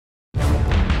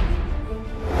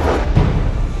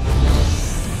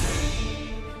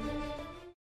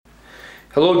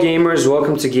Hello gamers,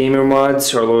 welcome to Gamer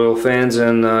Mods, our loyal fans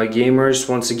and gamers.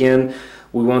 Once again,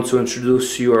 we want to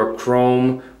introduce you our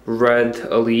Chrome Red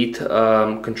Elite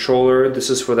controller. This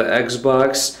is for the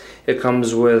Xbox. It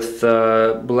comes with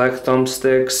black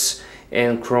thumbsticks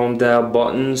and chromed out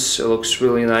buttons. It looks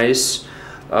really nice.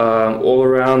 All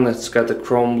around it's got the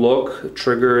chrome look,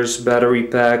 triggers, battery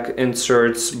pack,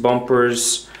 inserts,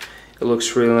 bumpers. It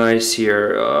looks really nice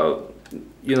here.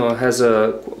 You know, it has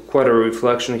quite a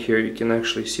reflection here. You can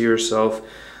actually see yourself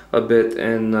a bit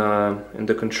in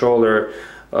the controller.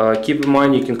 Keep in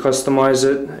mind you can customize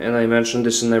it, and I mentioned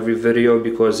this in every video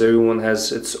because everyone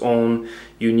has its own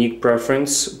unique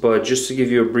preference, but just to give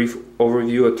you a brief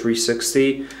overview of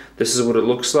 360, this is what it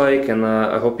looks like, and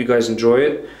I hope you guys enjoy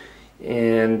it.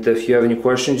 And if you have any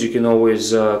questions, you can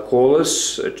always call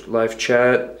us, live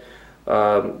chat,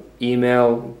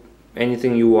 email,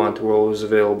 anything you want. We're always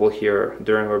available here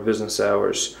during our business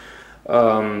hours.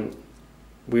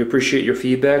 We appreciate your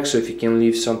feedback, so if you can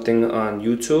leave something on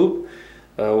YouTube,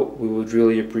 we would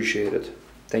really appreciate it.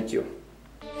 Thank you.